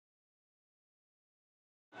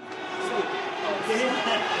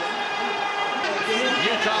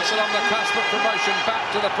Newcastle on the cusp of promotion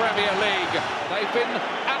back to the Premier League. They've been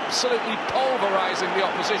absolutely pulverising the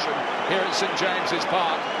opposition here at St James's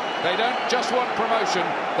Park. They don't just want promotion,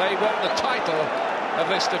 they want the title of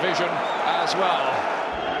this division as well.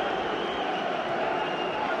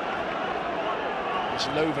 It's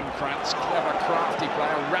Lovenkrantz, clever, crafty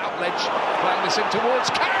player. Routledge playing this in towards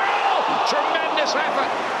Carroll! Tremendous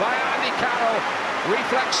effort by Andy Carroll.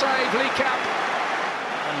 Reflex save, Lee Camp.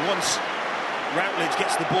 And once Routledge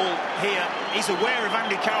gets the ball here, he's aware of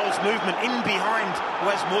Andy Carroll's movement in behind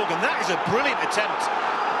Wes Morgan. That is a brilliant attempt.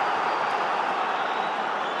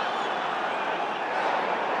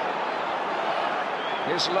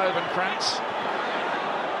 Here's Lovenkrantz.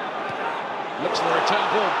 Looks for the return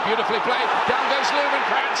ball, beautifully played. Down goes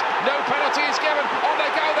Lovenkrantz. No penalty is given. On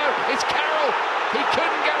they go though. It's Carroll. He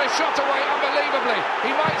couldn't get a shot away unbelievably.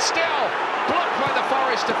 He might still. Blocked by the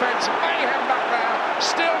Forest defence. Mayhem back there.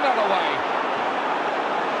 Still not away.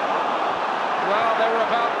 Well, there were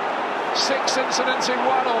about 6 incidents in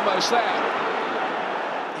one almost there.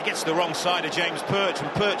 He gets the wrong side of James Perch,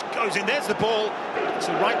 and Perch goes in. There's the ball. It's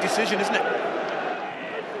the right decision, isn't it? That's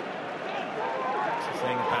the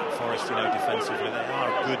thing about Forest, you know, defensively. They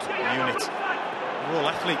are a good unit. They're all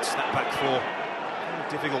athletes, that back four. Very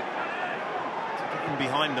difficult to get in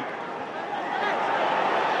behind them.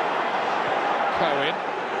 Cohen.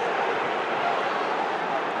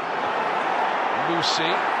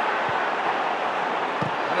 Lucy.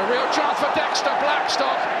 And a real chance for Dexter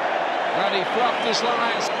Blackstock. And he fluffed his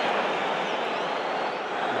lines.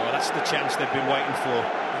 Well, that's the chance they've been waiting for.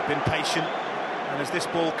 They've been patient. And as this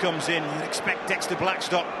ball comes in, you'd expect Dexter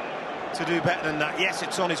Blackstock to do better than that. Yes,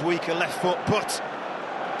 it's on his weaker left foot, but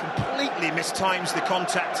completely mistimes the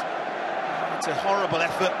contact. It's a horrible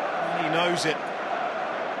effort, and he knows it.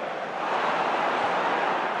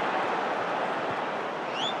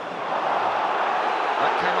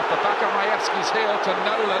 That came off the back of Majewski's heel to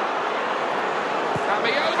Nolan.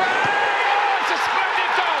 Amiobi! It's a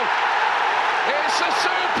splendid goal! It's a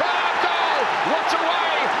superb goal! What a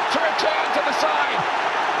way to return to the side!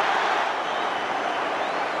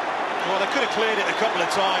 Well, they could have cleared it a couple of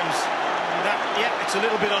times. That, yeah, it's a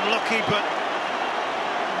little bit unlucky, but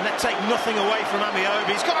let's take nothing away from Amiobi.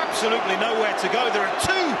 He's got absolutely nowhere to go. There are 2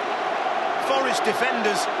 Forest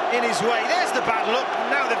defenders in his way. There's the bad luck.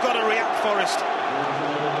 Now they've got to react, Forest.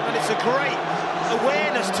 And it's a great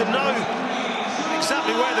awareness to know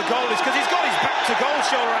exactly where the goal is, because he's got his back to goal,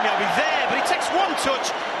 shoulder Amiobi there, but he takes one touch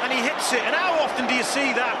and he hits it. And how often do you see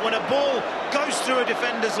that? When a ball goes through a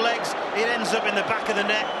defender's legs, it ends up in the back of the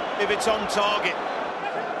net if it's on target.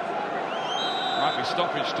 Might be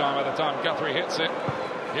stoppage time by the time Guthrie hits it.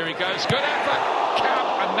 Here he goes, good effort.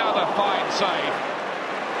 Camp, another fine save.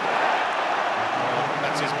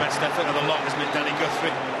 That's his best effort of the lot, isn't it, Danny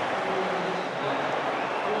Guthrie?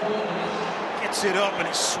 Gets it up and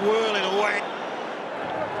it's swirling away.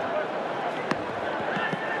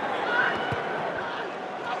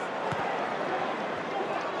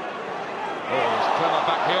 Oh, it's clever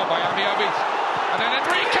back heel by Amiobi. And then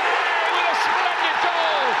Enrique with a splendid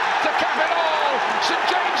goal to cap it all. St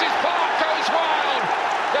James's Park goes wild.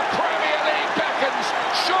 The Premier League beckons,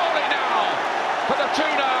 surely now, for the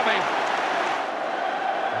Toon Army.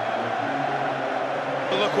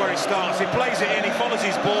 Look where he starts. He plays it in, he follows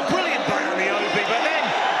his ball. Brilliant by Amiobi, but then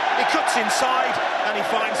he cuts inside and he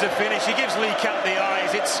finds the finish. He gives Lee Camp the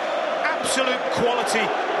eyes. It's absolute quality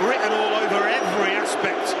written all over every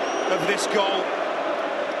aspect of this goal.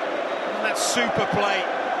 And that's super play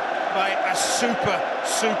by a super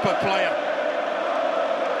player.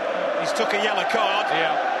 He's took a yellow card,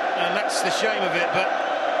 and that's the shame of it, but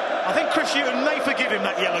I think Chris Hughton may forgive him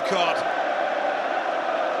that yellow card.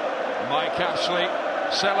 Mike Ashley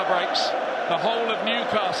celebrates. The whole of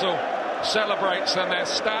Newcastle celebrates, and they're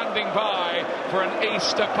standing by for an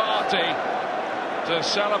Easter party to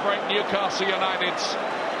celebrate Newcastle United's,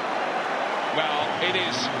 well, it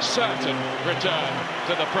is certain return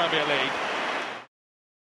to the Premier League.